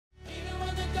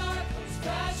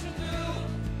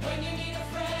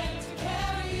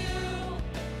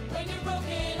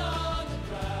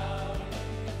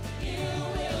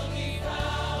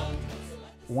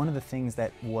One of the things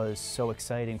that was so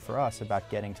exciting for us about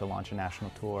getting to launch a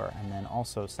national tour and then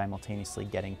also simultaneously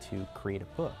getting to create a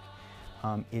book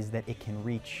is that it can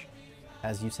reach,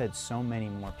 as you said, so many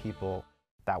more people.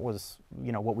 That was,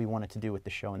 what we wanted to do with the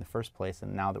show in the first place,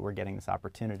 and now that we're getting this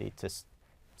opportunity to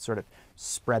sort of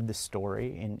spread the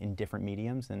story in different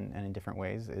mediums and in different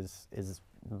ways is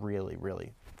really,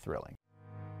 really thrilling.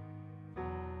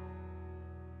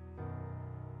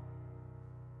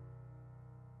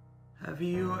 Have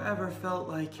you ever felt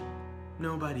like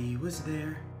nobody was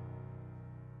there?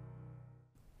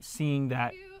 Seeing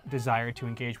that desire to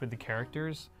engage with the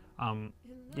characters,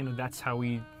 that's how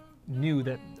we knew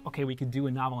that, okay, we could do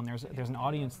a novel and there's an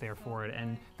audience there for it,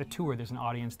 and the tour, there's an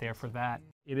audience there for that.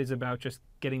 It is about just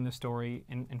getting the story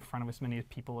in front of as many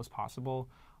people as possible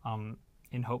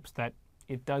in hopes that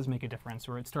it does make a difference,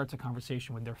 or it starts a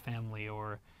conversation with their family,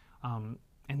 or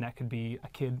and that could be a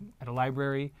kid at a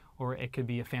library, or it could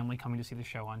be a family coming to see the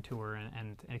show on tour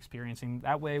and experiencing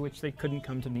that way, which they couldn't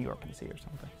come to New York and see or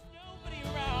something.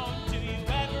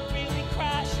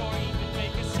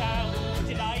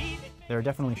 There are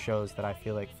definitely shows that I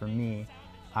feel like, for me,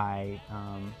 I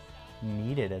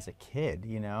needed as a kid,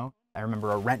 I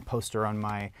remember a Rent poster on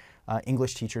my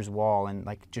English teacher's wall, and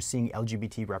just seeing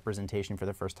LGBT representation for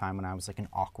the first time when I was an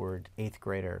awkward 8th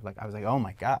grader. I was like, oh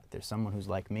my God, there's someone who's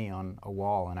like me on a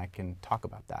wall, and I can talk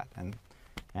about that. And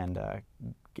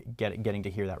getting to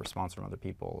hear that response from other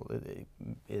people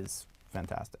is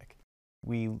fantastic.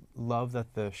 We love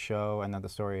that the show and that the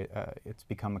story, it's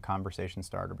become a conversation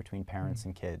starter between parents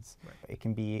and kids. Right. It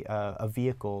can be a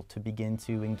vehicle to begin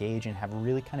to engage and have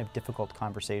really kind of difficult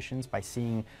conversations by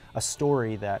seeing a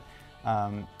story that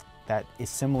is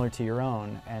similar to your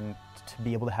own, and to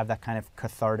be able to have that kind of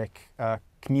cathartic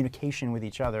communication with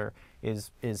each other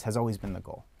has always been the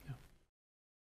goal.